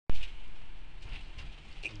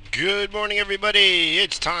Good morning, everybody.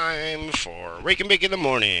 It's time for Wake and Bake in the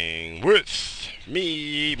Morning with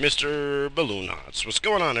me, Mr. Balloonauts. What's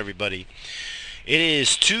going on, everybody? It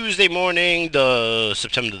is Tuesday morning, the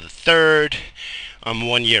September the 3rd. I'm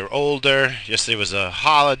 1 year older. Yesterday was a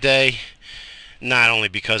holiday, not only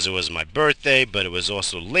because it was my birthday, but it was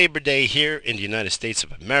also Labor Day here in the United States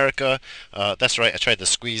of America. That's right, I tried to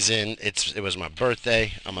squeeze in. It was my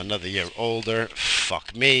birthday. I'm another year older.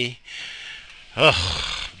 Fuck me. Ugh,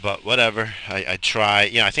 but whatever. I try.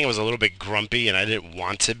 I think I was a little bit grumpy, and I didn't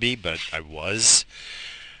want to be, but I was.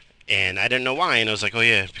 And I didn't know why. And I was like, oh,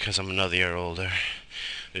 yeah, because I'm another year older.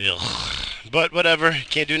 Ugh. But whatever.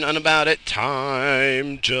 Can't do nothing about it.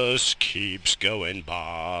 Time just keeps going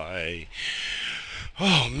by.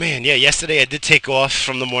 Oh, man. Yeah, yesterday I did take off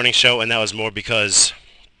from the morning show, and that was more because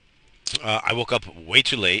I woke up way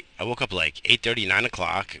too late. I woke up like 8:30, 9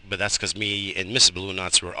 o'clock, but that's because me and Mrs. Blue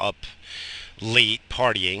Nuts were up late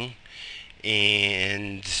partying,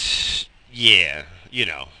 and yeah,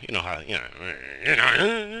 how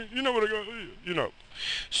what I got,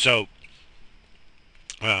 So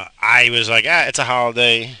I was like, it's a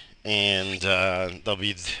holiday, and that'll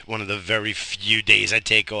be one of the very few days I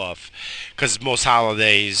take off, because most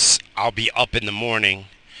holidays I'll be up in the morning.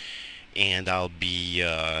 And I'll be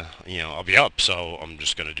up, so I'm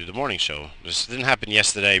just gonna do the morning show. This didn't happen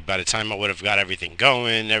yesterday. By the time I would have got everything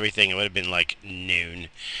going, everything, it would have been like noon.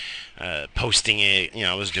 Posting it,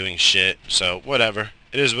 I was doing shit. So whatever.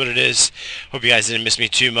 It is what it is. Hope you guys didn't miss me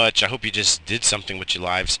too much. I hope you just did something with your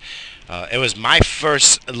lives. It was my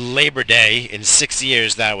first Labor Day in 6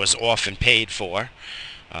 years that I was off and paid for.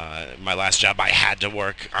 My last job, I had to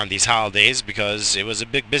work on these holidays because it was a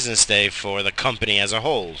big business day for the company as a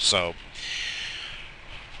whole. So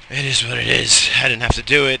it is what it is. I didn't have to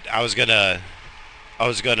do it. I was gonna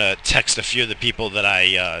text a few of the people that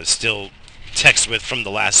I still text with from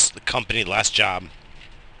the company, the last job.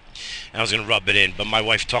 And I was gonna rub it in, but my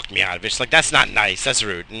wife talked me out of it. She's like, "That's not nice. That's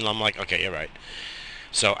rude." And I'm like, "Okay, you're right."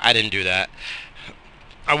 So I didn't do that.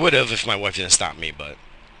 I would have if my wife didn't stop me, but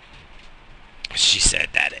she said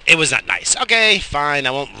that it was not nice. Okay, fine.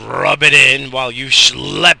 I won't rub it in while you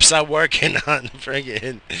schleps are working on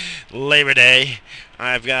friggin' Labor Day.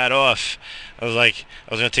 I've got off. I was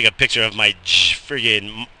gonna take a picture of my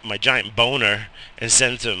giant boner and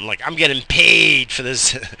send it to him. Like, I'm getting paid for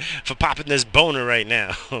this, for popping this boner right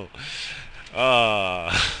now.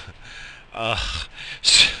 uh, uh,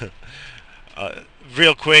 uh,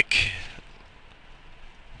 Real quick,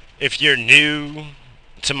 if you're new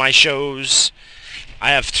to my shows,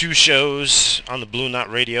 I have two shows on the Blue Knot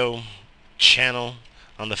Radio channel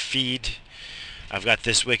on the feed. I've got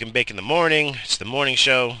This Wake and Bake in the Morning. It's the morning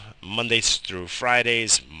show, Mondays through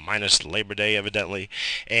Fridays, minus Labor Day, evidently.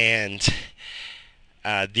 And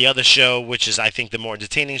the other show, which is, I think, the more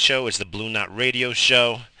entertaining show, is the Blue Knot Radio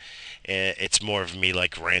show. It's more of me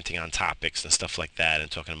like ranting on topics and stuff like that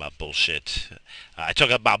and talking about bullshit. I talk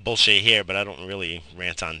about bullshit here, but I don't really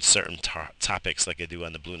rant on certain topics like I do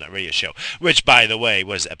on the Blue Knot Radio show. Which, by the way,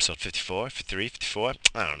 was episode 54, 53, 54?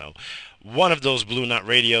 I don't know. One of those Blue Knot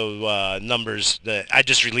Radio numbers that I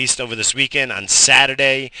just released over this weekend on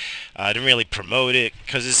Saturday. I didn't really promote it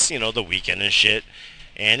because it's, the weekend and shit.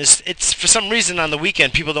 And it's for some reason on the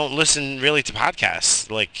weekend people don't listen really to podcasts.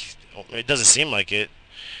 Like, it doesn't seem like it.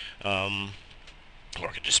 Um, or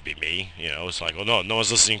it could just be me. It's like, well, no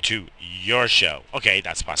one's listening to your show. Okay,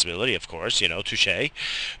 that's a possibility, of course. Touche.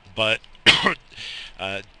 But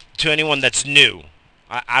to anyone that's new,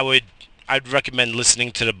 I'd recommend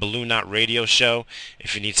listening to the Balloon Knot Radio show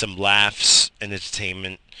if you need some laughs and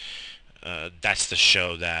entertainment. That's the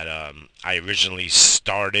show that I originally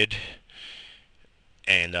started.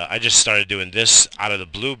 And I just started doing this out of the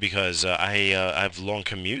blue because I have long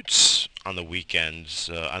commutes on the weekends,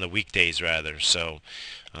 on the weekdays rather. So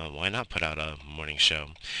why not put out a morning show?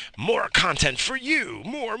 More content for you.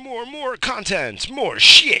 More content. More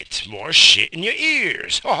shit in your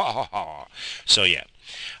ears. Ha ha ha ha. So yeah.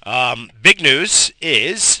 Big news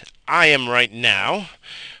is I am right now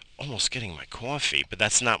almost getting my coffee, but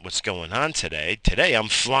that's not what's going on today. Today I'm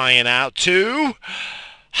flying out to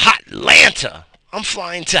Hotlanta. I'm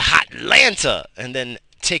flying to Hotlanta and then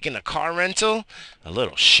taking a car rental. A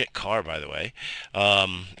little shit car, by the way.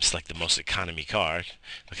 It's like the most economy car.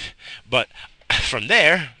 But from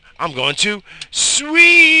there, I'm going to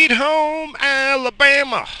Sweet Home,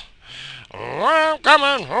 Alabama. I'm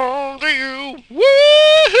coming home to you.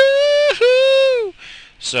 Woo-hoo-hoo.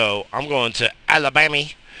 So I'm going to Alabama.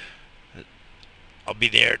 I'll be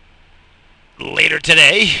there later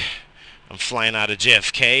today. I'm flying out of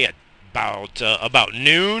JFK at about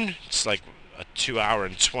noon. It's like a 2 hour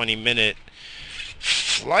and 20 minute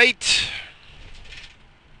flight.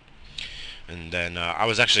 And then I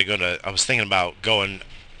was thinking about going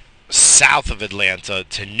south of Atlanta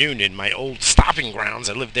to Noonan, my old stopping grounds.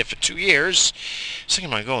 I lived there for 2 years. I was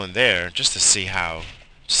thinking about going there just to see how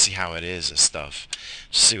it is and stuff,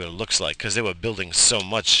 see what it looks like, because they were building so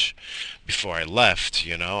much before I left.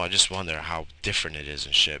 I just wonder how different it is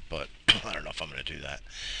and shit. But I don't know if I'm gonna do that.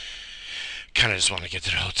 Kind of just want to get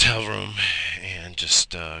to the hotel room and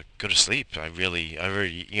just go to sleep. I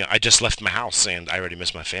already, I just left my house and I already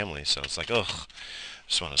miss my family, so it's like, ugh.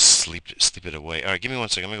 Just want to sleep it away. All right, give me one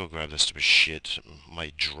second. I'm gonna go grab this stupid shit.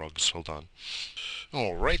 My drugs. Hold on.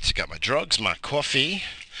 All right, got my drugs, my coffee.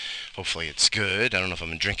 Hopefully it's good. I don't know if I'm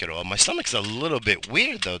gonna drink it all. My stomach's a little bit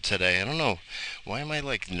weird though today. I don't know. Why am I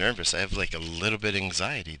like nervous? I have like a little bit of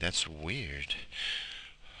anxiety. That's weird.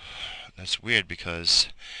 That's weird because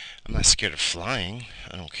I'm not scared of flying.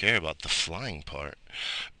 I don't care about the flying part.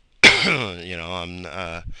 I'm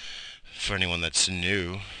for anyone that's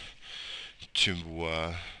new to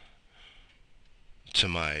to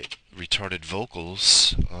my retarded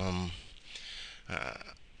vocals. Uh,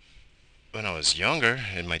 when I was younger,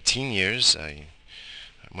 in my teen years, I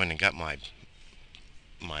went and got my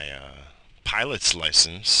pilot's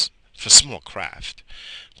license for small craft.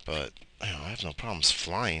 But I have no problems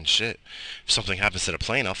flying. Shit, if something happens to the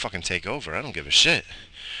plane, I'll fucking take over. I don't give a shit.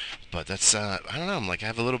 But that's I don't know. I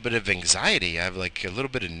have a little bit of anxiety. I have like a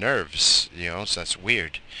little bit of nerves. So that's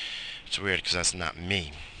weird. It's weird because that's not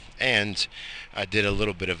me. And I did a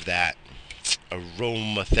little bit of that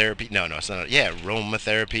aromatherapy. No, it's not. Yeah,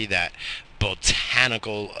 aromatherapy. That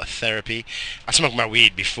botanical therapy. I smoked my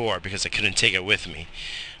weed before because I couldn't take it with me.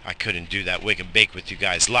 I couldn't do that wake and bake with you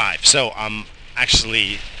guys live. So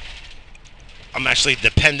actually I'm actually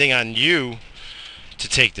depending on you to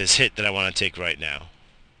take this hit that I want to take right now.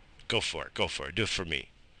 Go for it. Go for it. Do it for me.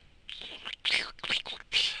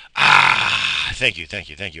 Thank you, thank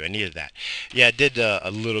you, thank you. I needed that. Yeah, I did a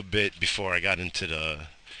little bit before I got into the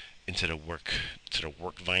work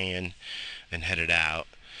van and headed out.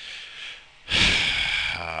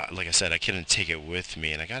 Like I said, I couldn't take it with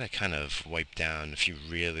me, and I got to kind of wipe down. If you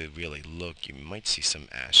really, really look, you might see some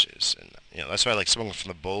ashes, and that's why I like smoking from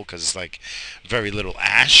the bowl because it's like very little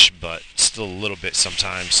ash, but still a little bit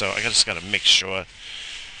sometimes. So I just got to make sure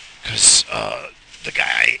because the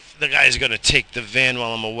guy's gonna take the van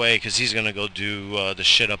while I'm away because he's gonna go do the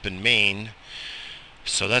shit up in Maine.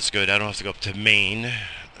 So that's good. I don't have to go up to Maine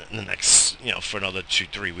in the next, for another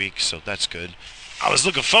 2-3 weeks. So that's good. I was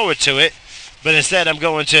looking forward to it, but instead I'm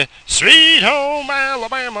going to Sweet Home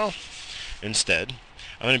Alabama. Instead,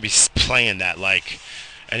 I'm gonna be playing that like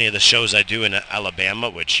any of the shows I do in Alabama,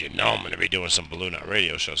 which I'm gonna be doing some Blue Knot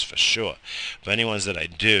radio shows for sure. But any ones that I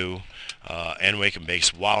do. And Wake and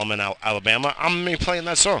Bakes while I'm in Alabama, I'm gonna be playing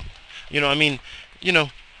that song. I mean,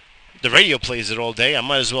 the radio plays it all day. I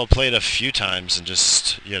might as well play it a few times and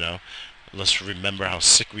just, let's remember how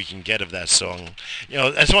sick we can get of that song.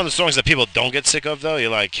 That's one of the songs that people don't get sick of, though.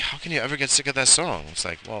 You're like, how can you ever get sick of that song? It's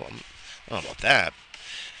like, well, I don't know about that.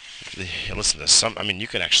 You listen to you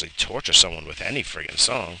can actually torture someone with any friggin'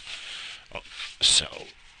 song. Oh, so,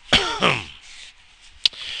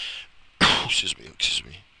 excuse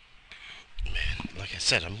me. Man, like I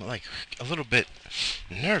said, I'm like a little bit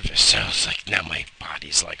nervous. So it's like now my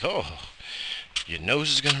body's like, oh, your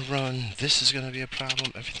nose is gonna run. This is gonna be a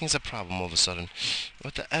problem. Everything's a problem all of a sudden.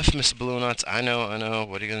 What the f, Mr. Blue Nuts? I know.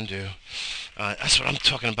 What are you gonna do? That's what I'm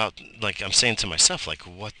talking about. Like I'm saying to myself, like,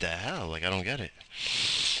 what the hell? Like I don't get it.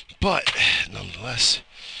 But nonetheless,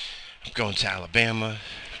 I'm going to Alabama,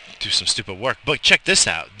 do some stupid work. But check this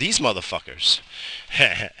out. These motherfuckers.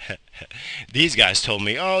 These guys told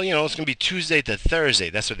me, oh, it's going to be Tuesday to Thursday.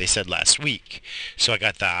 That's what they said last week. So I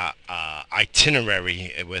got the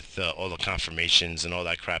itinerary with all the confirmations and all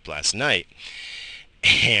that crap last night.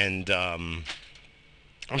 And I'm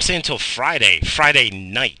saying until Friday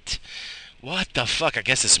night. What the fuck? I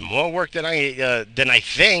guess it's more work than I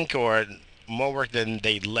think, or more work than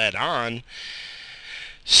they let on.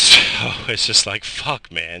 So it's just like,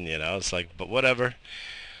 fuck, man, it's like, but whatever.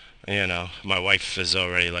 My wife is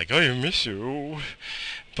already like, oh, I miss you.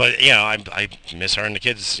 But, I miss her and the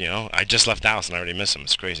kids, I just left the house and I already miss them.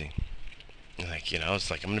 It's crazy. Like,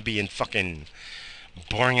 it's like I'm going to be in fucking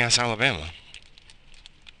boring-ass Alabama.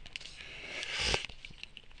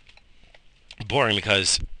 Boring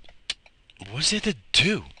because what's there to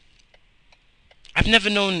do? I've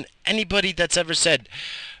never known anybody that's ever said,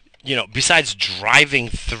 besides driving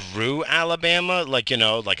through Alabama, like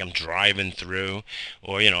I'm driving through,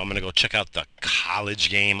 or, I'm going to go check out the college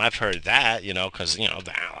game. I've heard that, because, the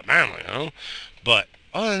Alabama, But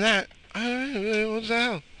other than that, what the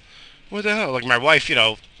hell? what the hell? Like my wife,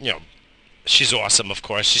 she's awesome, of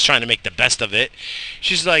course. She's trying to make the best of it.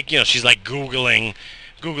 She's like, she's like Googling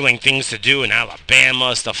things to do in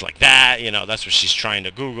Alabama, stuff like that. That's what she's trying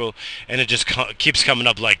to Google, and it just keeps coming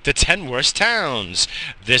up like the 10 worst towns,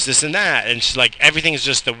 this, and that, and she's like, everything's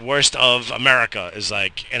just the worst of America is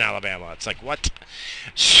like in Alabama. It's like, what?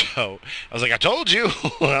 So I was like, I told you.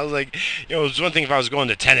 I was like, it's one thing if I was going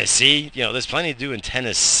to Tennessee. There's plenty to do in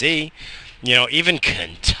Tennessee. Even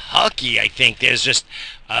Kentucky, I think there's just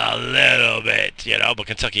a little bit, but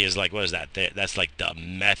Kentucky is like, what is that? That's like the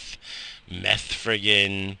meth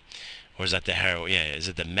friggin', or is that the heroin? Yeah, is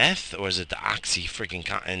it the meth or is it the oxy friggin'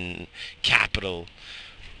 cotton capital?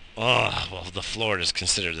 Oh, well, the Florida's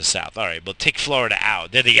considered the South. All right, but take Florida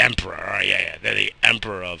out. They're the emperor. All right, yeah, they're the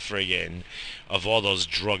emperor of friggin' of all those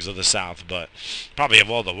drugs of the South, but probably of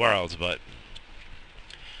all the world. But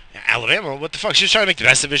Alabama, what the fuck? She was trying to make the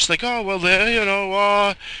best of it. She's like, oh, well,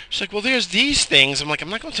 there, she's like, well, there's these things. I'm like, I'm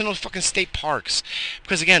not going to no fucking state parks.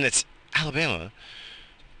 Because, again, it's Alabama.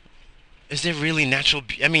 Is there really natural...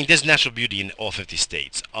 I mean, there's natural beauty in all 50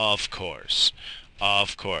 states. Of course.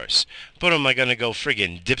 Of course. But am I going to go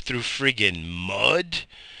friggin' dip through friggin' mud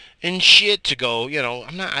and shit to go,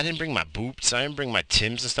 I didn't bring my boots. I didn't bring my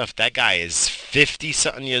Timbs and stuff. That guy is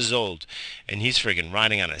 50-something years old. And he's friggin'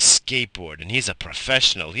 riding on a skateboard. And he's a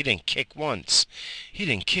professional. He didn't kick once. He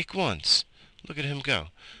didn't kick once. Look at him go.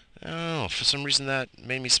 Oh, for some reason that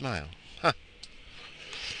made me smile. Huh.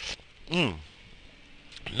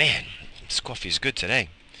 Man, this coffee is good today.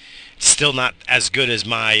 It's still not as good as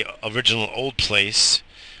my original old place.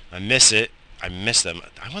 I miss it. I miss them.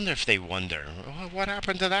 I wonder if they wonder, what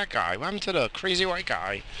happened to that guy? What happened to the crazy white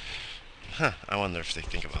guy? Huh, I wonder if they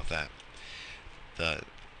think about that.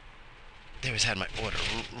 They always had my order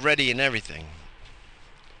ready and everything.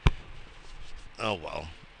 Oh, well.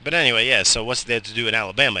 But anyway, yeah, so what's there to do in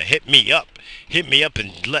Alabama? Hit me up. Hit me up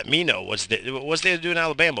and let me know what's there to do in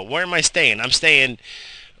Alabama. Where am I staying? I'm staying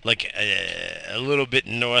like a little bit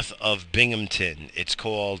north of Binghamton. It's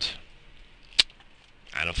called...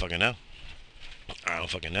 I don't fucking know. I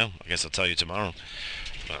guess I'll tell you tomorrow.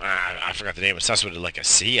 I forgot the name. It starts with like a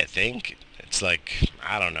C, I think. It's like,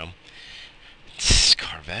 I don't know.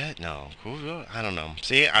 Corvette? No. I don't know.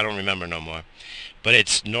 See, I don't remember no more. But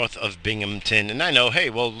it's north of Binghamton. And I know, hey,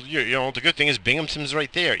 well, the good thing is Binghamton's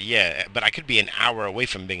right there. Yeah, but I could be an hour away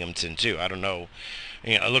from Binghamton, too. I don't know.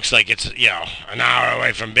 It looks like it's, an hour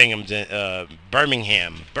away from Binghamton,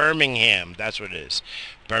 Birmingham, that's what it is.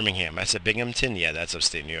 Birmingham. I said Binghamton? Yeah, that's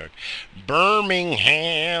upstate New York.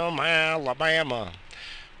 Birmingham, Alabama.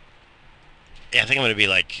 Yeah, I think I'm going to be,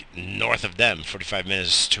 like, north of them, 45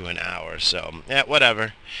 minutes to an hour. So, yeah,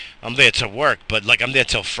 whatever. I'm there to work, but, like, I'm there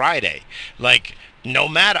till Friday. Like, no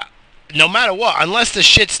matter what, unless the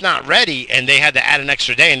shit's not ready and they had to add an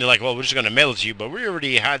extra day and they're like, well, we're just going to mail it to you, but we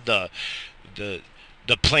already had the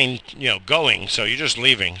plane, going, so you're just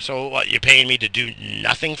leaving. So what, you're paying me to do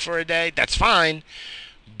nothing for a day? That's fine,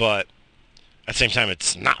 but at the same time,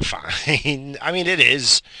 it's not fine. I mean, it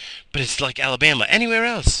is, but it's like Alabama. Anywhere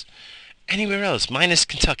else, minus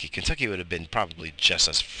Kentucky. Kentucky would have been probably just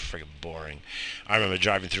as friggin' boring. I remember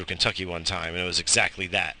driving through Kentucky one time, and it was exactly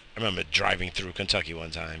that. I remember driving through Kentucky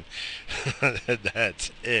one time.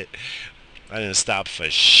 That's it. I didn't stop for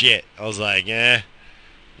shit. I was like, nah.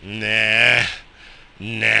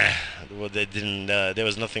 Well, they didn't. There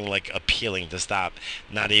was nothing like appealing to stop.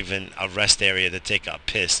 Not even a rest area to take a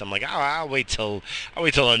piss. I'm like, I'll wait till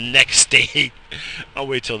the next day. I'll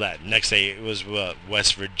wait till that next day. It was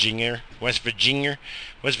West Virginia. I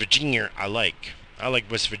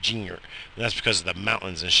like West Virginia. And that's because of the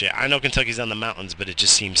mountains and shit. I know Kentucky's on the mountains, but it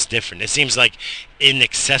just seems different. It seems like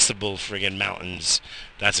inaccessible friggin' mountains.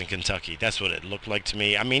 That's in Kentucky. That's what it looked like to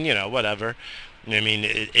me. I mean, whatever. I mean,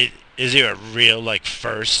 is there a real, like,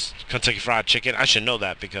 first Kentucky Fried Chicken? I should know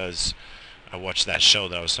that because I watched that show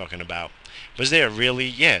that I was talking about. But is there really,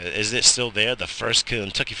 is it still there, the first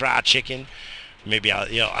Kentucky Fried Chicken? Maybe,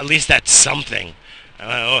 at least that's something.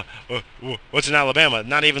 What's in Alabama?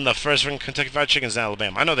 Not even the first Kentucky Fried Chicken's in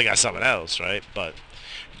Alabama. I know they got something else, right? But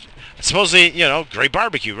supposedly, great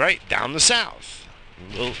barbecue, right? Down the south.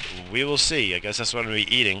 We will see. I guess that's what I'm going to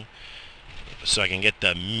be eating. So I can get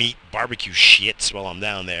the meat barbecue shits while I'm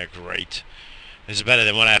down there. Great. It's better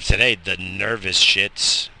than what I have today, the nervous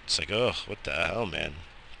shits. It's like, ugh, what the hell, man?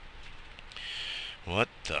 What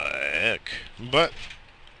the heck? But,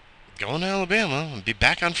 going to Alabama. I'll be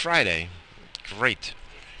back on Friday. Great.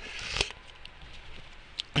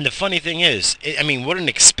 And the funny thing is, what an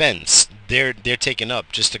expense they're taking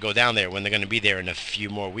up just to go down there when they're going to be there in a few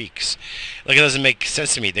more weeks. Like, it doesn't make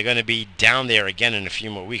sense to me. They're going to be down there again in a few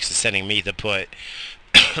more weeks. They're sending me to put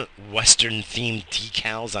Western themed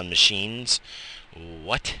decals on machines.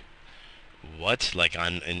 What? What? Like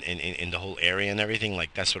on in the whole area and everything?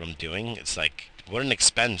 Like that's what I'm doing? It's like what an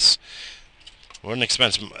expense. What an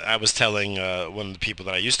expense. I was telling one of the people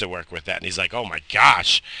that I used to work with that, and he's like, "Oh my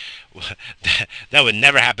gosh, that would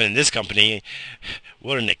never happen in this company.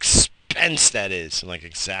 What an expense that is." I'm like,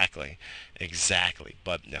 exactly, exactly.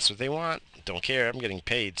 But that's what they want. Don't care. I'm getting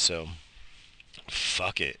paid, so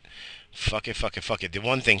fuck it. Fuck it, fuck it, fuck it. The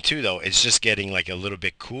one thing too, though, it's just getting like a little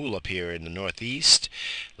bit cool up here in the Northeast.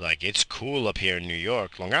 Like it's cool up here in New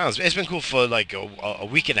York, Long Island. It's been cool for like a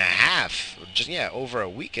week and a half. Just yeah, over a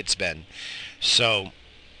week it's been. So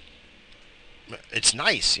it's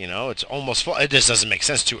nice, you know. It's almost fall. It just doesn't make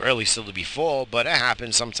sense too early still to be fall, but it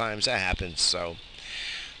happens sometimes. It happens. So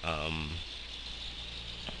um,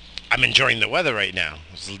 I'm enjoying the weather right now.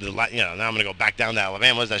 You know, now I'm gonna go back down to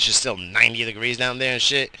Alabama. That's just still 90 degrees down there and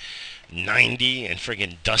shit. 90 and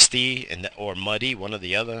friggin' dusty and or muddy, one or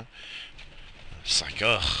the other. It's like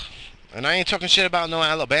ugh. And I ain't talking shit about no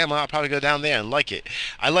Alabama. I'll probably go down there and like it.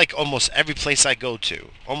 I like almost every place I go to.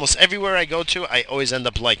 Almost everywhere I go to, I always end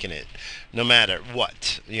up liking it, no matter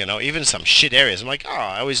what. You know, even some shit areas. I'm like, oh,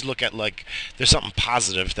 I always look at like there's something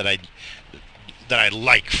positive that I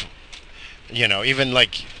like. You know, even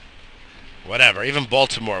like whatever. Even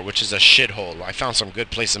Baltimore, which is a shithole. I found some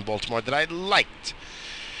good place in Baltimore that I liked.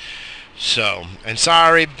 So, and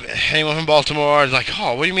sorry, anyone from Baltimore is like,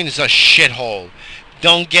 oh, what do you mean it's a shithole?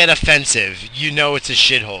 Don't get offensive. You know it's a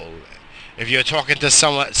shithole. If you're talking to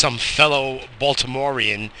some fellow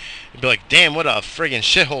Baltimorean, you'd be like, damn, what a friggin'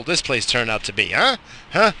 shithole this place turned out to be, huh?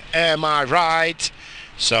 Huh? Am I right?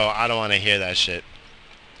 So I don't want to hear that shit.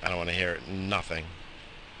 I don't want to hear nothing.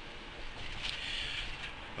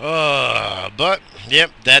 But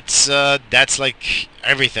yep, that's like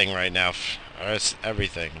everything right now. That's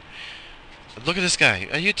everything. Look at this guy.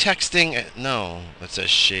 Are you texting? No, that's a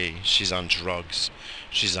she. She's on drugs.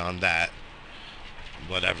 She's on that.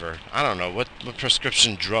 Whatever. I don't know. What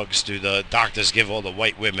prescription drugs do the doctors give all the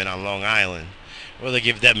white women on Long Island? Or they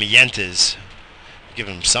give them yentas. Give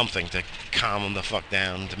them something to calm them the fuck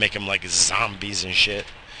down. To make them like zombies and shit.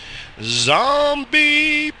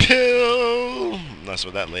 Zombie pill. That's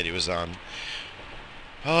what that lady was on.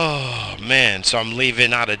 Oh man, so I'm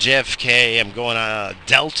leaving out of JFK. I'm going on a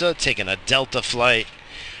Delta, taking a Delta flight.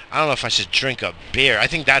 I don't know if I should drink a beer. I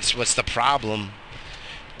think that's what's the problem.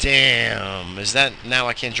 Damn, is that now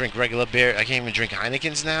I can't drink regular beer? I can't even drink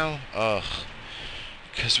Heinekens now? Ugh.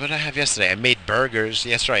 Because what did I have yesterday? I made burgers.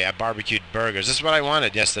 Yes, right, I barbecued burgers. This is what I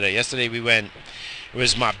wanted yesterday. Yesterday we went, it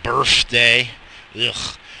was my birthday.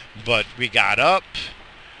 Ugh. But we got up.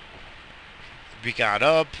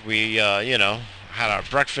 You know, had our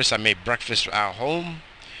breakfast. I made breakfast at home.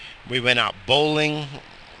 We went out bowling.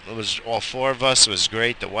 It was all four of us. It was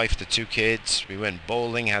great. The wife, the two kids. We went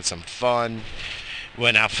bowling, had some fun.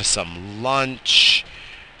 Went out for some lunch.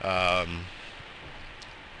 Um,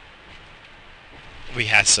 we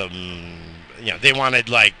had some. You know, they wanted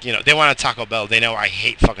like, you know, they wanted Taco Bell. They know I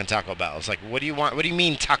hate fucking Taco Bell. It's like, what do you want? What do you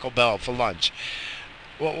mean Taco Bell for lunch?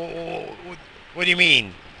 What do you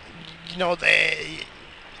mean? You know,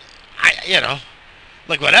 you know,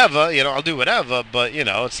 like whatever, you know, I'll do whatever, but you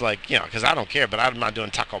know, it's like, you know, because I don't care, but I'm not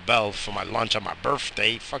doing Taco Bell for my lunch on my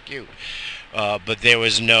birthday. Fuck you. But there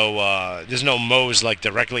was there's no Moe's like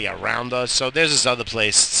directly around us. So there's this other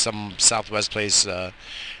place, some Southwest place.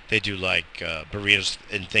 They do like burritos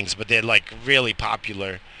and things, but they're like really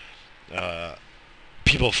popular. Uh,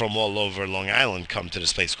 People from all over Long Island come to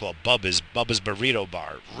this place called Bubba's Burrito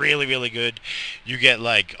Bar. Really, really good. You get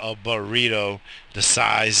like a burrito the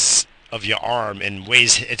size of your arm and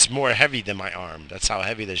weighs. It's more heavy than my arm. That's how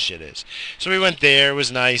heavy this shit is. So we went there. It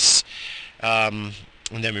was nice. And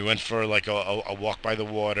then we went for like a walk by the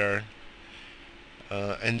water.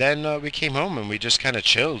 And then we came home and we just kind of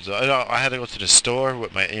chilled. I had to go to the store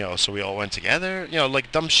with my, you know, so we all went together. You know,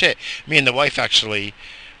 like dumb shit. Me and the wife actually,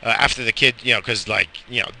 after the kid, you know, because like,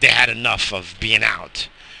 you know, they had enough of being out.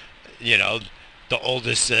 You know, the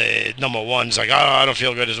oldest, number one's like, oh, I don't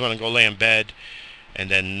feel good, just want to go lay in bed. And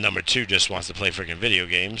then number two just wants to play freaking video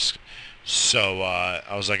games. So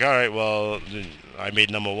I was like, all right, well, I made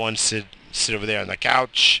number one sit over there on the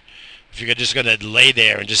couch. If you're just gonna lay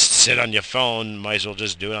there and just sit on your phone, might as well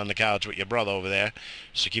just do it on the couch with your brother over there.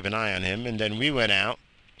 So keep an eye on him. And then we went out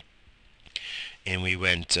and we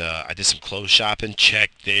went. I did some clothes shopping.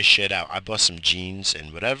 Checked this shit out. I bought some jeans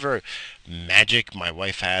and whatever magic my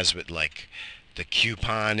wife has with like the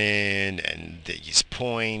couponing and these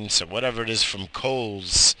points or whatever it is from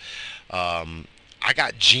Kohl's. Um, I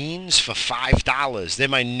got jeans for $5. They're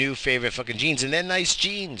my new favorite fucking jeans, and they're nice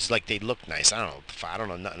jeans. Like they look nice. I don't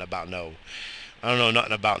know nothing about no. I don't know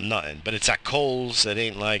nothing about nothing. But it's at Kohl's. It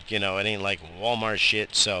ain't like it ain't like Walmart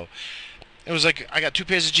shit. So it was like I got two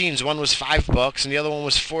pairs of jeans. One was $5, and the other one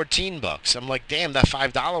was $14. I'm like, damn, that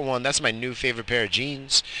 $5 one. That's my new favorite pair of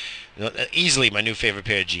jeans. Easily my new favorite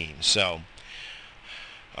pair of jeans. So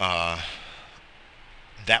uh,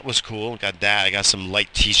 that was cool. Got that. I got some light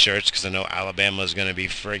T-shirts because I know Alabama's gonna be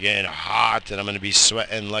friggin' hot, and I'm gonna be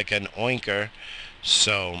sweating like an oinker.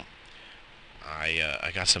 So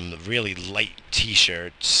I got some really light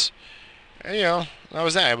T-shirts. And, that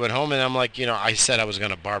was that. I went home and I'm like, I said I was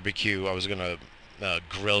gonna barbecue. I was gonna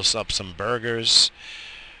grill up some burgers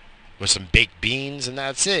with some baked beans, and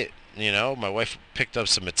that's it. My wife picked up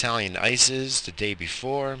some Italian ices the day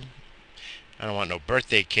before. I don't want no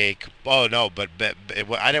birthday cake. Oh no, but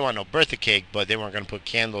I didn't want no birthday cake, but they weren't gonna put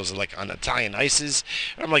candles like on Italian ices.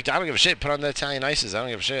 And I'm like, I don't give a shit. Put on the Italian ices. I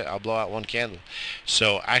don't give a shit. I'll blow out one candle.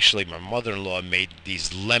 So actually, my mother-in-law made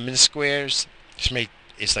these lemon squares. She made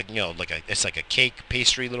it's like it's like a cake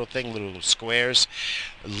pastry little thing, little squares,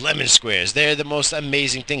 lemon squares. They're the most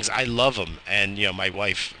amazing things. I love them. And my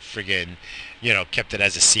wife friggin' kept it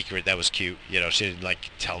as a secret. That was cute. She didn't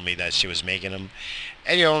like tell me that she was making them.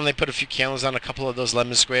 And and they put a few candles on a couple of those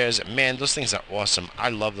lemon squares. Man, those things are awesome. I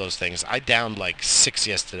love those things. I downed like 6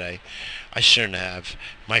 yesterday. I shouldn't have.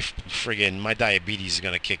 My diabetes is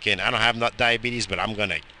gonna kick in. I don't have not diabetes, but I'm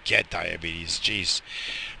gonna get diabetes. Jeez.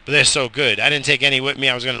 But they're so good. I didn't take any with me.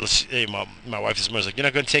 I was gonna. My wife this morning was like, "You're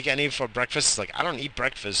not gonna take any for breakfast?" It's like I don't eat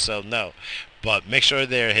breakfast, so no. But make sure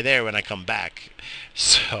they're there when I come back.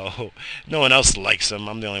 So no one else likes them.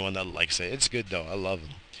 I'm the only one that likes it. It's good though. I love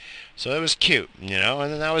them. So it was cute, and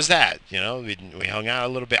then that was that. We hung out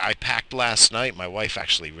a little bit. I packed last night. My wife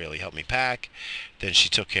actually really helped me pack. Then she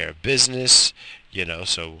took care of business,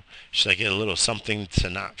 so she's like, get a little something to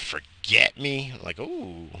not forget me. Like,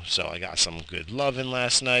 ooh. So I got some good loving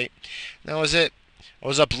last night. That was it. I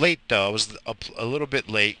was up late, though. I was up a little bit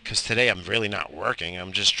late because today I'm really not working.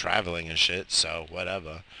 I'm just traveling and shit, so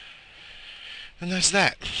whatever. And that's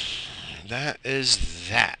that. That is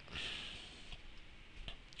that.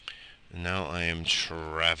 Now I am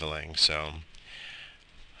traveling, so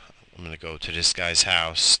I'm gonna go to this guy's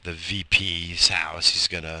house, the VP's house.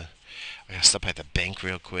 I gotta stop at the bank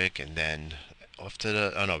real quick, and then off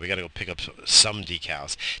to oh no, we gotta go pick up some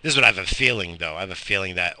decals. This is what I have a feeling, though. I have a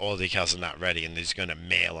feeling that all the decals are not ready, and he's gonna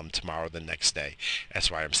mail them tomorrow or the next day.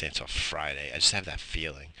 That's why I'm saying till Friday. I just have that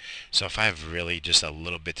feeling. So if I have really just a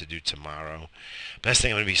little bit to do tomorrow, best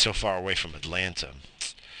thing, I'm gonna be so far away from Atlanta.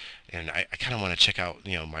 And I kind of want to check out,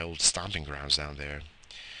 my old stomping grounds down there.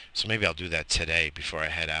 So maybe I'll do that today before I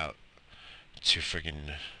head out to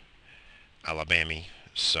friggin' Alabama.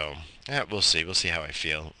 So, yeah, we'll see. We'll see how I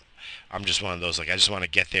feel. I'm just one of those, like, I just want to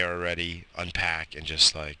get there already, unpack, and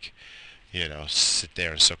just, like, sit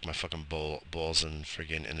there and soak my fucking balls in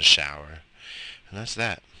friggin' in the shower. And that's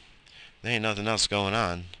that. There ain't nothing else going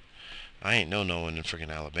on. I ain't know no one in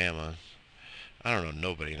friggin' Alabama. I don't know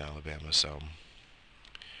nobody in Alabama, so...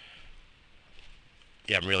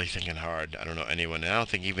 Yeah, I'm really thinking hard. I don't know anyone. And I don't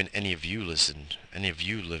think even any of you listen. Any of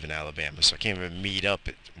you live in Alabama, so I can't even meet up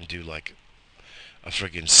and do like a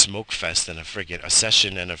friggin' smoke fest and a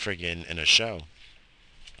session and a show.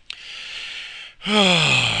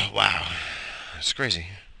 Wow, it's crazy.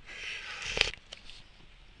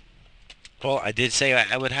 Well, I did say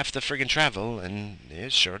I would have to friggin' travel, and yeah,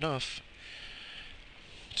 sure enough.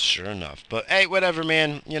 Sure enough. But hey, whatever,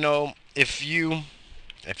 man. If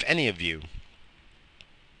any of you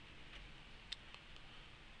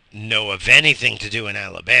know of anything to do in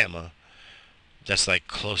Alabama, that's like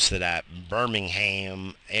close to that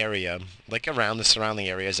Birmingham area, like around the surrounding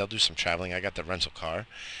areas, I'll do some traveling. I got the rental car.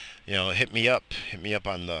 Hit me up. Hit me up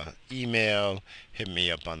on the email. Hit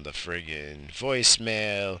me up on the friggin'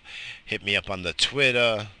 voicemail. Hit me up on the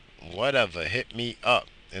Twitter. Whatever. Hit me up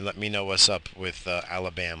and let me know what's up with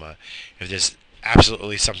Alabama. If there's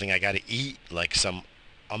absolutely something I gotta eat, like some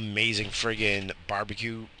amazing friggin'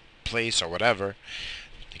 barbecue place or whatever,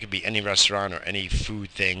 it could be any restaurant or any food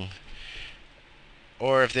thing.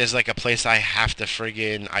 Or if there's like a place I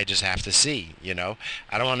just have to see, I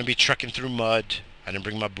don't want to be trucking through mud. I didn't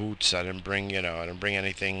bring my boots. I didn't bring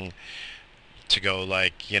anything to go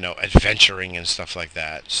like, adventuring and stuff like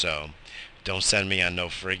that. So don't send me on no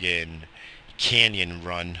friggin' canyon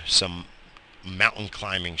run, some mountain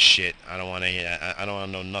climbing shit. I don't want to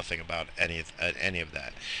know nothing about any of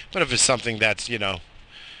that. But if it's something that's,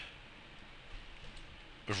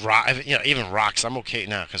 Even rocks. I'm okay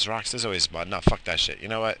now because rocks. There's always mud. No, fuck that shit. You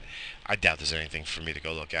know what? I doubt there's anything for me to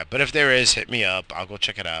go look at. But if there is, hit me up. I'll go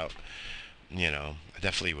check it out. I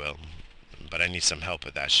definitely will. But I need some help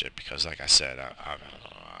with that shit because, like I said,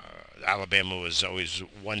 Alabama was always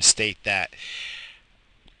one state that.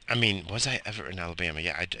 I mean, was I ever in Alabama?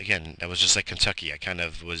 Yeah. Again, that was just like Kentucky. I kind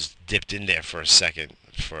of was dipped in there for a second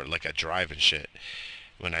for like a drive and shit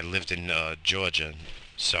when I lived in Georgia.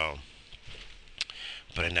 So,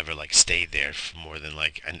 but I never like stayed there for more than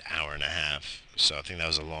like an hour and a half. So I think that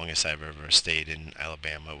was the longest I've ever stayed in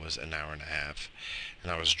Alabama was an hour and a half,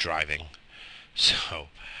 and I was driving. So,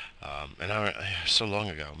 an hour so long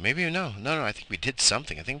ago. Maybe no. I think we did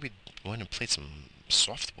something. I think we went and played some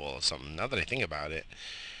softball or something. Now that I think about it,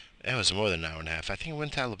 it was more than an hour and a half. I think I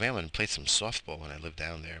went to Alabama and played some softball when I lived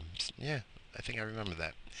down there. Yeah, I think I remember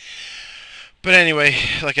that. But anyway,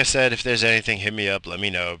 like I said, if there's anything, hit me up. Let me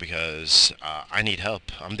know because I need help.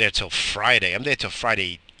 I'm there till Friday. I'm there till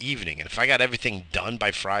Friday evening, and if I got everything done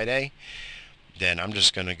by Friday, then I'm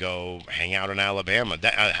just gonna go hang out in Alabama,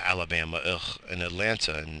 in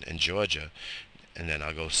Atlanta and Georgia, and then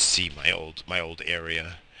I'll go see my old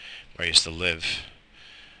area where I used to live,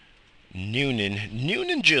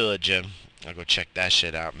 Noonan, Georgia. I'll go check that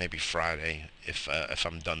shit out maybe Friday if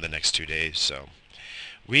I'm done the next 2 days. So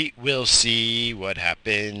we will see what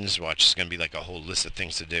happens. Watch, it's gonna be like a whole list of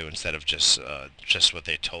things to do instead of just what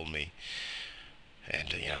they told me.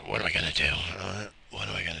 And what am I gonna do? What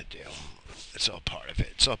am I gonna do? It's all part of it.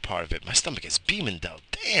 It's all part of it. My stomach is beaming though.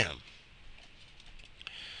 Damn.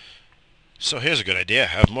 So here's a good idea.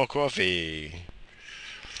 Have more coffee.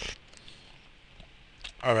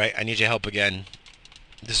 All right, I need your help again.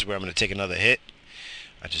 This is where I'm gonna take another hit.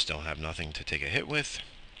 I just don't have nothing to take a hit with.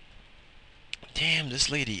 Damn, this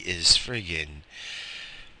lady is friggin'.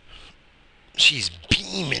 She's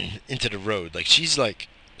beaming into the road. Like, she's like.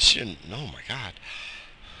 Oh my god.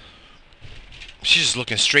 She's just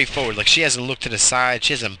looking straight forward. Like, she hasn't looked to the side.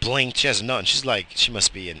 She hasn't blinked. She hasn't nothing. She's like. She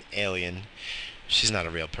must be an alien. She's not a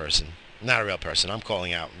real person. Not a real person. I'm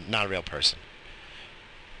calling out. Not a real person.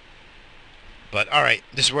 But, alright.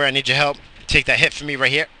 This is where I need your help. Take that hit for me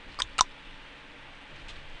right here.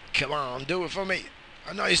 Come on. Do it for me.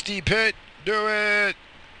 A nice deep hit. Do it.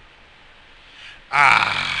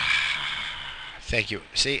 Thank you.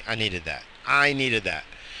 See, I needed that. I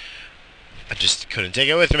just couldn't take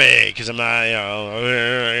it with me because I'm not,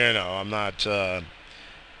 I'm not, I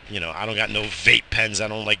don't got no vape pens. I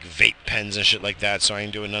don't like vape pens and shit like that, so I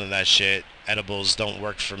ain't doing none of that shit. Edibles don't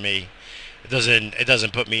work for me. It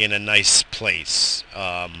doesn't put me in a nice place.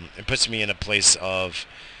 It puts me in a place of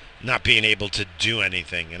not being able to do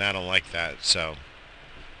anything, and I don't like that. So.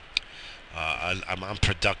 I'm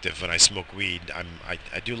productive when I smoke weed. I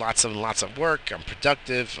do lots of work. I'm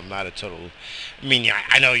productive. I'm not a total. I mean, yeah,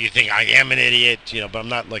 I know you think I am an idiot, but I'm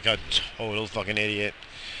not like a total fucking idiot.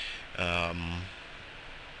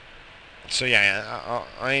 So yeah,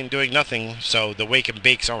 I ain't doing nothing. So the wake and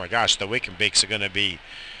bakes. Oh my gosh, the wake and bakes are gonna be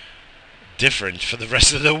different for the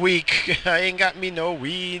rest of the week. I ain't got me no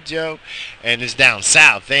weed, yo. And it's down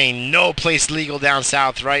south. There ain't no place legal down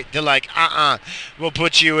south, right? They're like, we'll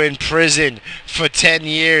put you in prison for 10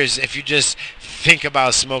 years if you just think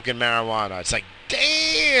about smoking marijuana. It's like,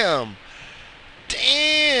 damn,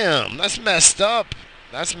 that's messed up.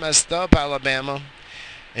 That's messed up, Alabama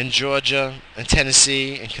and Georgia and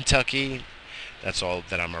Tennessee and Kentucky. That's all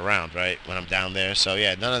that I'm around, right, when I'm down there. So,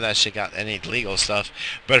 yeah, none of that shit got any legal stuff.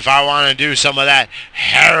 But if I want to do some of that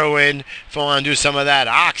heroin, if I want to do some of that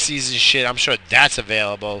oxys and shit, I'm sure that's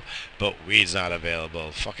available. But weed's not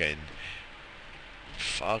available. Fucking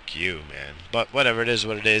fuck you, man. But whatever, it is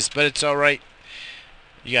what it is. But it's all right.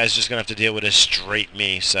 You guys just going to have to deal with a straight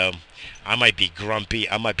me. So I might be grumpy.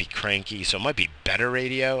 I might be cranky. So it might be better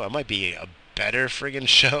radio. It might be a better friggin'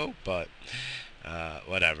 show. But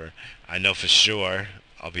whatever. I know for sure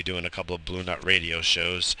I'll be doing a couple of Blue Nut Radio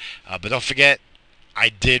shows. But don't forget, I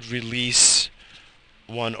did release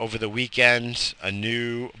one over the weekend, a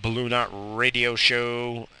new Blue Nut Radio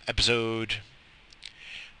show episode.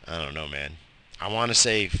 I don't know, man. I want to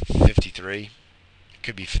say 53.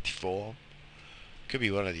 Could be 54. Could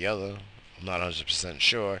be one or the other. I'm not 100%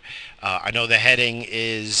 sure. I know the heading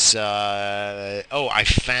is... I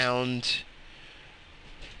found...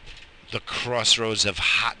 the Crossroads of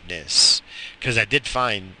Hotness, because I did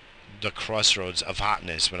find the Crossroads of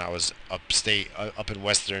Hotness when I was up in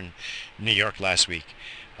Western New York last week.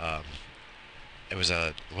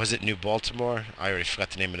 Was it New Baltimore? I already forgot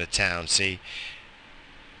the name of the town. See,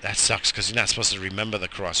 that sucks because you're not supposed to remember the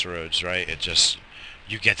crossroads, right? It just,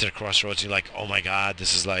 you get to the crossroads and you're like, oh my god,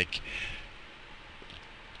 this is like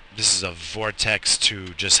this is a vortex to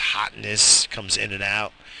just hotness, comes in and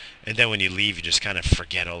out. And then when you leave, you just kind of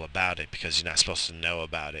forget all about it because you're not supposed to know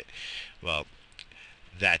about it. Well,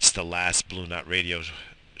 that's the last Blue Knot Radio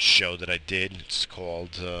show that I did. It's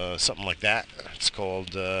called something like that. It's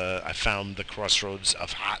called I Found the Crossroads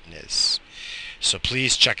of Hotness. So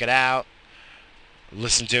please check it out.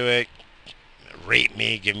 Listen to it. Rate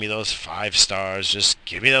me. Give me those 5 stars. Just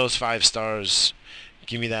give me those 5 stars.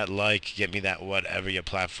 Give me that like. Get me that whatever your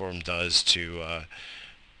platform does to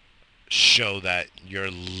show that you're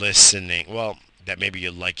listening. Well, that maybe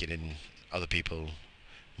you like it and other people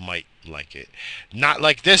might like it. Not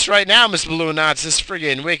like this right now, Mr. Blue Knots. This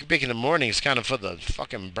friggin' Wake Big in the Morning is kind of for the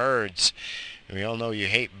fucking birds. And we all know you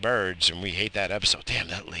hate birds, and we hate that episode. Damn,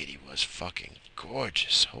 that lady was fucking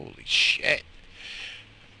gorgeous. Holy shit.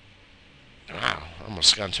 Wow,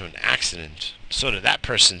 almost got into an accident. So did that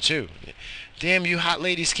person, too. Damn, you hot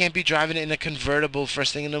ladies can't be driving in a convertible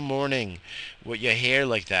first thing in the morning with your hair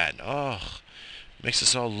like that. Oh, makes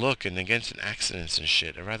us all look and get into accidents and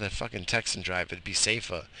shit. I'd rather fucking text and drive. It'd be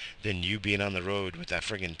safer than you being on the road with that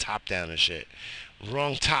friggin' top down and shit.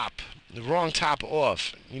 Wrong top. The wrong top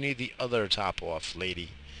off. You need the other top off,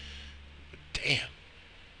 lady. Damn.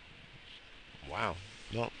 Wow.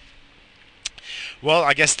 Well,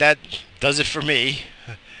 I guess that does it for me.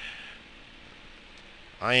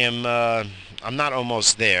 I'm not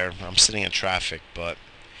almost there. I'm sitting in traffic, but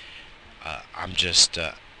I'm just,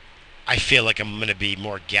 I feel like I'm going to be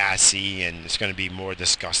more gassy and it's going to be more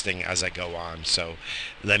disgusting as I go on. So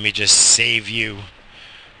let me just save you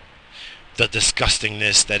the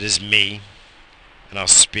disgustingness that is me, and I'll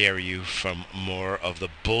spare you from more of the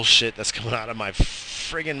bullshit that's coming out of my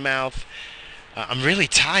friggin' mouth. I'm really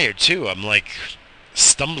tired, too. I'm like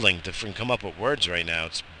stumbling to come up with words right now.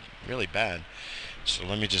 It's really bad. So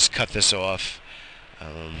let me just cut this off.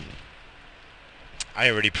 I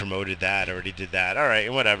already promoted that. I already did that. All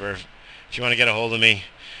right, whatever. If you want to get a hold of me,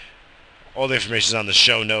 all the information is on the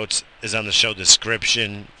show notes, is on the show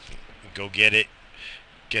description. Go get it.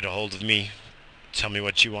 Get a hold of me. Tell me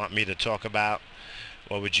what you want me to talk about.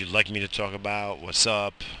 What would you like me to talk about? What's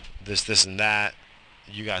up? This, and that.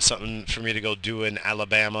 You got something for me to go do in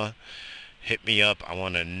Alabama? Hit me up. I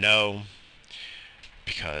want to know.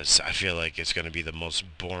 Because I feel like it's going to be the most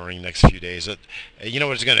boring next few days. You know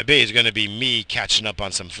what it's going to be? It's going to be me catching up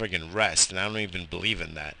on some friggin' rest, and I don't even believe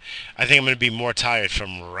in that. I think I'm going to be more tired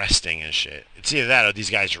from resting and shit. It's either that or these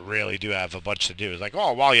guys really do have a bunch to do. It's like,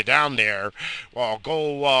 oh, while you're down there, well,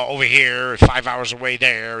 go over here, 5 hours away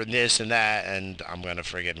there, and this and that, and I'm going to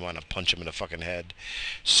friggin' want to punch him in the fucking head.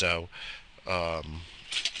 So, yeah,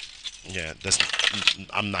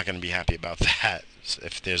 I'm not going to be happy about that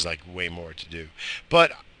if there's like way more to do.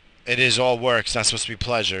 But it is all work. It's not supposed to be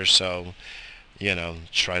pleasure, so,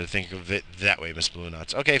 try to think of it that way, Miss Blue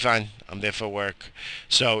Nuts. Okay, fine. I'm there for work.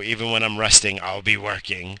 So even when I'm resting, I'll be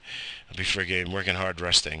working. I'll be friggin' working hard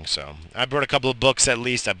resting. So I brought a couple of books at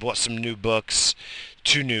least. I bought some new books.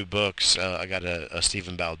 2 new books. I got a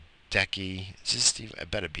Stephen Baldecki. Is this Stephen?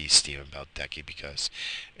 It better be Stephen Baldecki because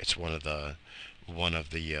it's one of the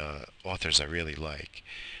authors I really like.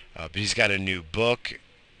 But he's got a new book,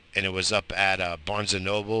 and it was up at Barnes &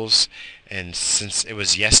 Noble's, and since it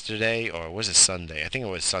was yesterday, or was it Sunday? I think it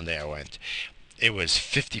was Sunday I went. It was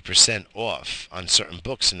 50% off on certain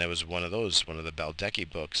books, and there was one of the Baldecki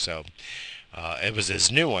books, so it was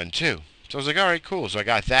his new one, too. So I was like, all right, cool. So I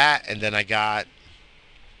got that, and then I got,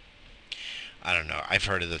 I don't know, I've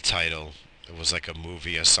heard of the title. It was like a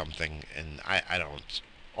movie or something, and I don't,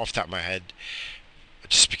 off the top of my head,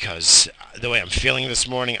 just because the way I'm feeling this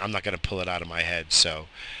morning, I'm not going to pull it out of my head. So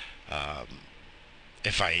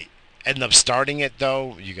if I end up starting it,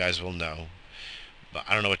 though, you guys will know. But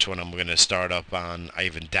I don't know which one I'm going to start up on. I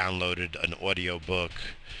even downloaded an audio book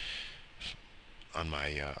on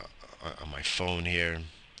my phone here.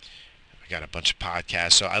 I got a bunch of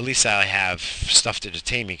podcasts, so at least I have stuff to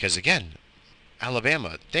entertain me. Because again,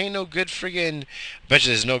 Alabama, they ain't no good friggin'. I bet you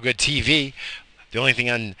there's no good TV. The only thing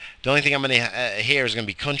I'm gonna hear is gonna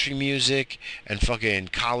be country music and fucking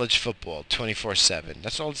college football 24/7.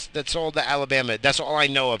 That's all the Alabama. That's all I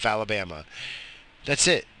know of Alabama. That's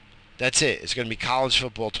it. It's gonna be college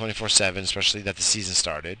football 24/7, especially that the season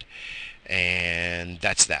started, and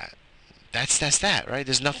that's that. That's that, right?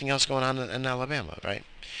 There's nothing else going on in Alabama, right?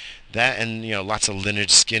 That and lots of Lynyrd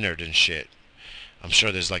Skynyrd and shit. I'm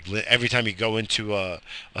sure there's like every time you go into a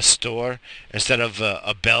store, instead of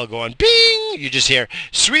a bell going bing, you just hear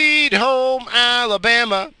 "Sweet Home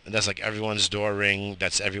Alabama," and that's like everyone's door ring.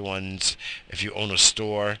 That's everyone's. If you own a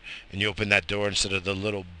store and you open that door, instead of the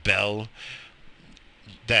little bell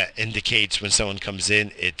that indicates when someone comes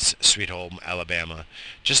in, it's Sweet Home Alabama.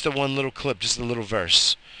 Just the one little clip, just a little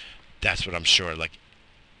verse. That's what I'm sure. Like,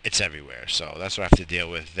 it's everywhere. So that's what I have to deal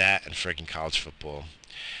with. That and freaking college football.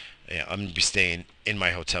 Yeah, I'm gonna be staying in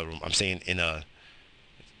my hotel room. I'm staying in a.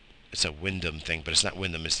 It's a Wyndham thing, but it's not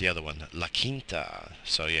Wyndham. It's the other one, La Quinta.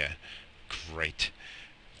 So yeah, great.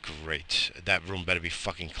 Great. That room better be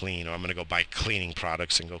fucking clean, or I'm gonna go buy cleaning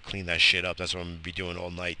products and go clean that shit up. That's what I'm gonna be doing all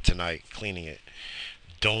night tonight, cleaning it.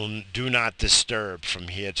 Do not disturb from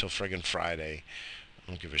here till friggin' Friday.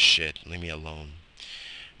 I don't give a shit. Leave me alone.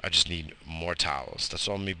 I just need more towels. That's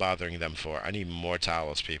all I'm be bothering them for. I need more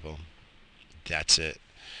towels, people. That's it.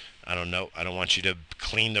 I don't know. I don't want you to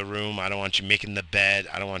clean the room. I don't want you making the bed.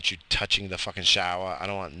 I don't want you touching the fucking shower. I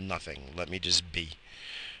don't want nothing. Let me just be.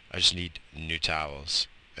 I just need new towels.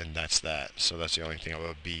 And that's that. So that's the only thing I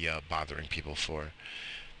will be bothering people for.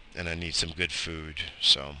 And I need some good food.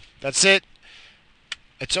 So that's it.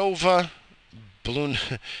 It's over. Balloon.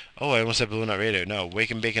 Oh, I almost said Balloon Not Radio. No,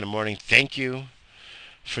 Wake and Bake in the Morning. Thank you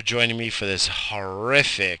for joining me for this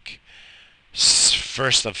horrific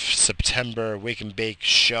 1st of September Wake and Bake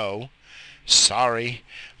show. Sorry,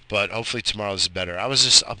 but hopefully tomorrow is better. I was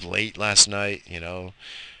just up late last night, you know.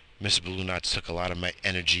 Mr. Balloon Knots took a lot of my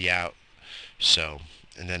energy out. So,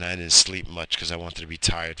 and then I didn't sleep much because I wanted to be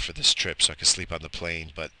tired for this trip so I could sleep on the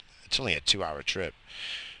plane. But it's only a 2-hour trip.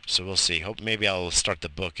 So we'll see. Hope maybe I'll start the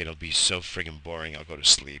book and it'll be so friggin' boring I'll go to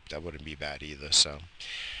sleep. That wouldn't be bad either. So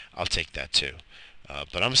I'll take that too.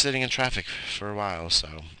 But I'm sitting in traffic for a while,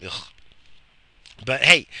 so ugh. But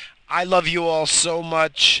hey, I love you all so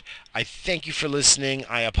much. I thank you for listening.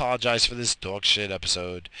 I apologize for this dog shit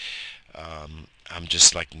episode. I'm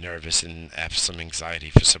just like nervous and have some anxiety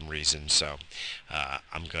for some reason, so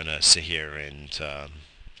I'm gonna sit here and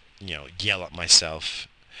yell at myself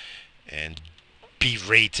and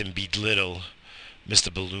berate and belittle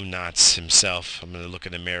Mr. Balloon Knots himself. I'm gonna look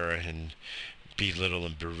in the mirror and belittle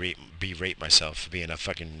and berate myself for being a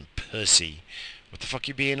fucking pussy. What the fuck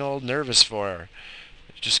you being all nervous for?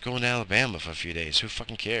 Just going to Alabama for a few days. Who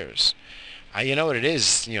fucking cares? You know what it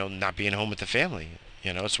is, not being home with the family.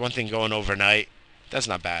 It's one thing going overnight. That's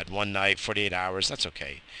not bad. One night, 48 hours, that's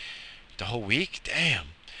okay. The whole week? Damn.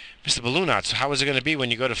 Mr. Balloon Knots, how is it going to be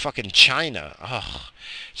when you go to fucking China? Ugh.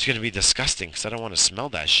 It's going to be disgusting because I don't want to smell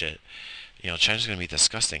that shit. China's going to be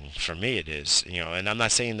disgusting. For me, it is. And I'm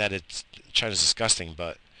not saying that China's disgusting,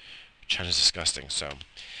 but China's disgusting, so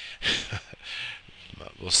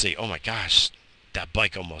we'll see. Oh my gosh. That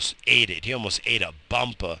bike almost ate it. He almost ate a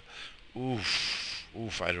bumper. Oof.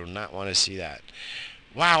 Oof, I do not want to see that.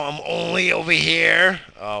 Wow, I'm only over here.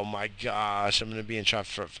 Oh my gosh, I'm going to be in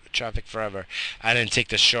traffic forever. I didn't take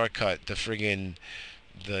the shortcut, the friggin'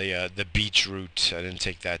 the beach route. I didn't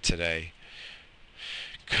take that today.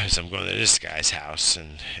 Because I'm going to this guy's house,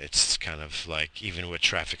 and it's kind of like, even with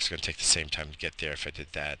traffic, it's going to take the same time to get there if I did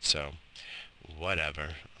that. So, whatever.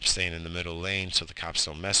 I'm staying in the middle lane so the cops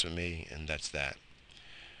don't mess with me, and that's that.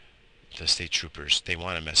 The state troopers, they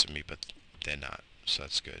want to mess with me, but they're not, so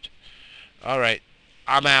that's good. Alright,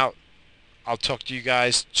 I'm out. I'll talk to you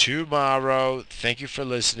guys tomorrow. Thank you for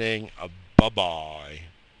listening. Bye-bye.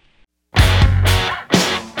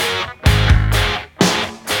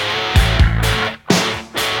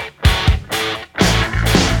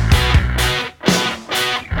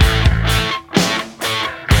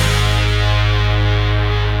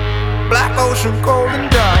 Black ocean, cold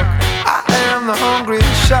and dark. I am the hungry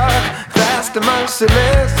shark, fast and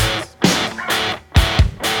merciless.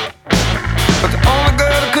 But the only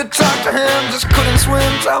girl that could talk to him just couldn't swim.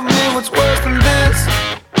 Tell me what's worse than this.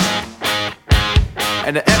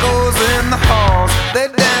 And the echoes in the halls,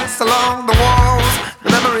 they dance along the walls,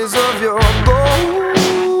 the memories of your ghosts.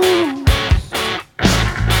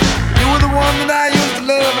 You were the one that I used to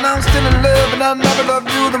love, and I'm still in love, and I never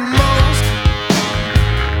loved you the most.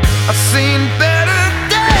 I've seen better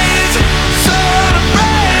days, so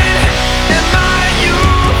afraid in my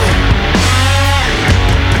youth.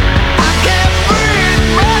 I can't breathe,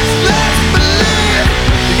 much less believe.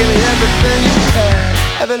 You gave me everything you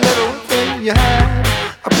had, every little thing you had,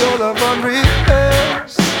 of your love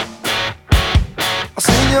unrehearsed. I've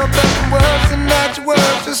seen your best and worst, and not your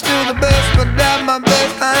worst. You're still the best, but at my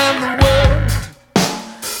best I am the worst.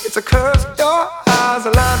 It's a curse, your eyes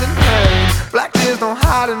are lined in pain. Black tears don't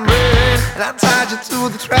hide in rain, and I tied you to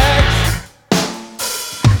the tracks.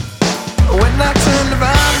 When I turned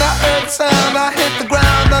around, I heard the sound, I hit the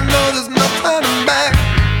ground, I know there's no turning back.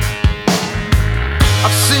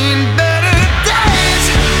 I've seen better days,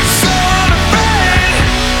 so afraid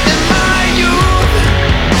in my youth.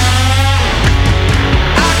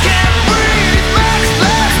 I can't breathe, much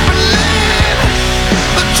less believe.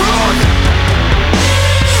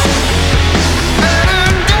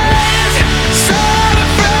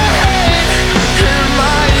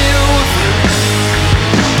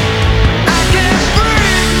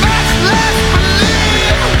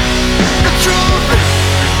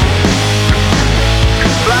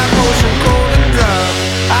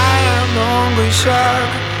 shark,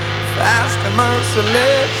 fast and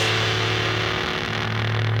merciless.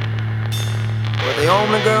 But the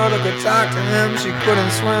only girl that could talk to him, she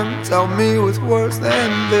couldn't swim. Tell me what's worse than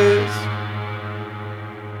this.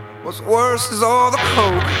 What's worse is all the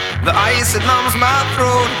coke, the ice that numbs my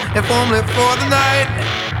throat, if only for the night.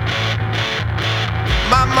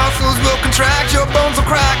 My muscles will contract, your bones will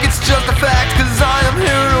crack, it's just a fact, 'cause I am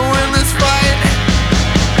here to win this fight.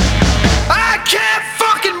 I can't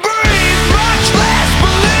fucking breathe, much less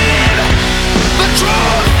believe the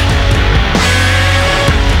truth.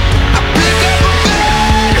 I pick up a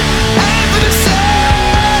gun, aim for the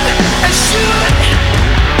sun, and shoot.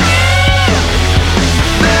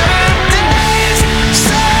 There are days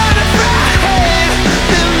certified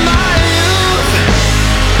in my youth.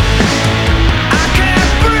 I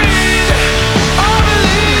can't breathe or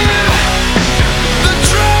believe the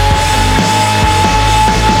truth.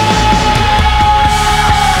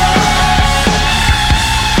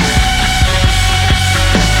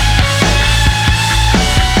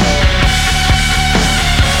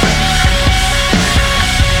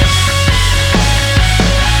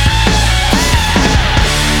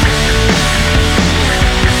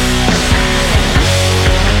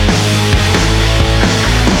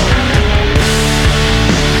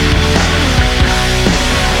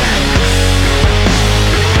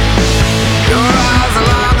 Your eyes are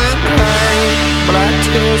long and gray, black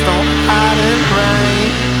tears don't hide in rain,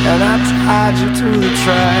 and I tied you to the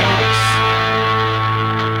tracks.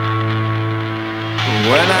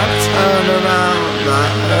 When I turned around, I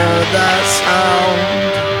heard that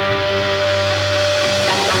sound.